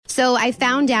So I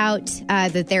found out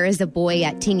that there is a boy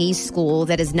at Tingy's school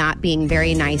that is not being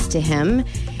very nice to him.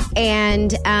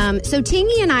 And so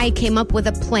Tingy and I came up with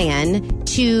a plan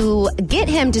to get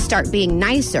him to start being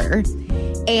nicer.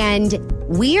 And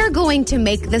we are going to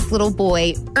make this little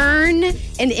boy earn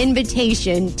an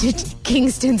invitation to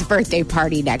Kingston's birthday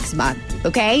party next month.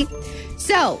 Okay?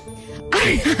 So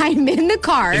I'm in the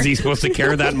car. Is he supposed to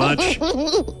care that much?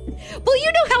 Well,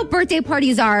 you know how birthday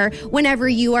parties are whenever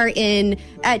you are in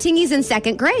Tingy's in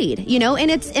second grade, you know, and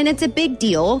it's a big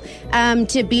deal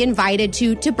to be invited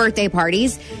to birthday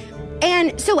parties.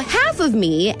 And so half of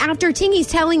me, after Tingy's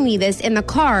telling me this in the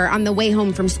car on the way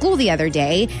home from school the other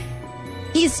day,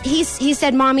 he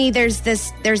said, "Mommy, there's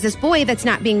this boy that's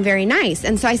not being very nice."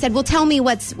 And so I said, "Well, tell me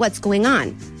what's going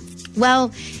on."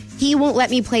 Well, he won't let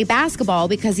me play basketball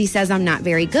because he says I'm not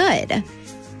very good.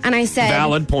 And I said...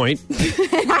 Valid point.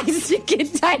 And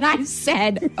I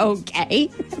said, okay.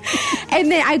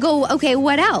 And then I go, okay,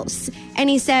 what else? And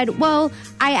he said, well,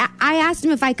 I asked him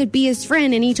if I could be his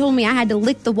friend, and he told me I had to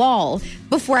lick the wall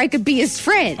before I could be his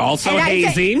friend. Also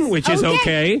hazing, which is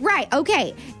okay. Right,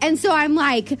 okay. And so I'm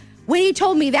like... When he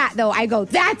told me that, though, I go,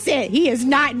 that's it. He is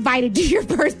not invited to your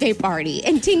birthday party.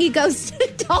 And Tingy goes,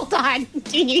 hold on.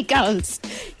 Tingy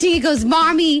goes,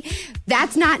 Mommy,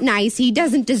 that's not nice. He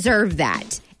doesn't deserve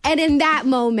that. And in that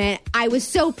moment, I was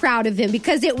so proud of him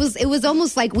because it was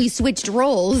almost like we switched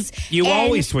roles. You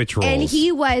always switch roles. And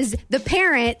he was the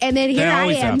parent, and then here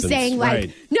I am saying, like,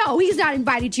 right. No, he's not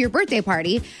invited to your birthday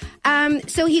party.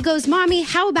 So he goes, Mommy,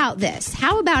 how about this?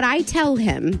 How about I tell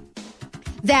him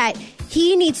that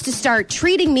he needs to start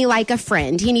treating me like a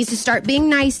friend. He needs to start being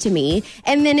nice to me.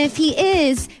 And then if he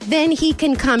is, then he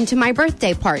can come to my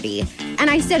birthday party. And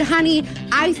I said, honey,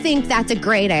 I think that's a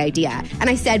great idea. And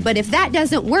I said, but if that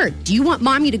doesn't work, do you want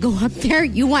Mommy to go up there?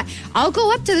 I'll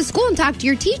go up to the school and talk to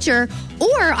your teacher,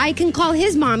 or I can call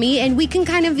his mommy and we can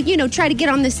kind of, try to get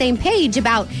on the same page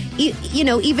about,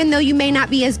 even though you may not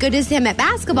be as good as him at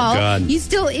basketball, That's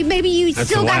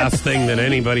the last thing that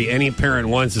any parent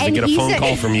wants is to get a phone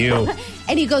call from you.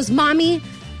 And he goes, Mommy,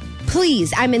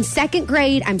 please, I'm in second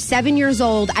grade. I'm 7 years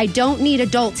old. I don't need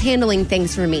adults handling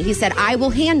things for me. He said, I will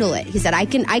handle it. He said, I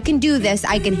can do this.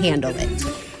 I can handle it.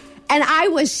 And I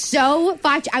was so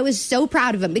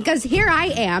proud of him because here I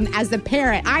am as the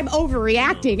parent. I'm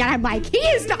overreacting. And I'm like, he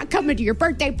is not coming to your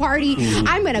birthday party. Mm-hmm.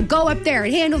 I'm going to go up there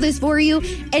and handle this for you.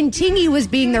 And Tingy was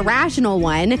being the rational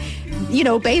one,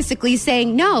 basically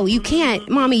saying, no, you can't,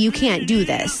 Mommy, you can't do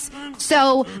this.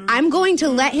 So I'm going to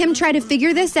let him try to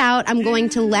figure this out. I'm going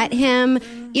to let him,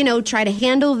 try to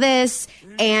handle this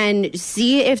and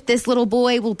see if this little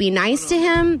boy will be nice to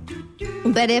him.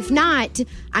 But if not,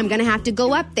 I'm going to have to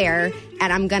go up there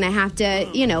and I'm going to have to,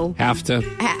 Have to?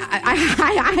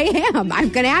 I am. I'm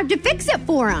going to have to fix it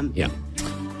for him. Yeah.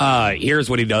 Here's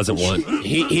what he doesn't want.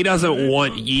 He doesn't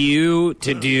want you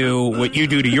to do what you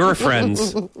do to your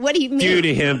friends. What do you mean? Do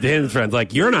to his friends.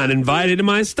 Like, you're not invited to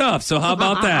my stuff, so how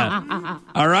about that?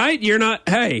 All right? You're not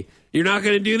going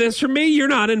to do this for me? You're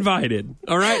not invited.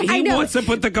 All right? He wants to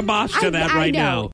put the kibosh to that right now.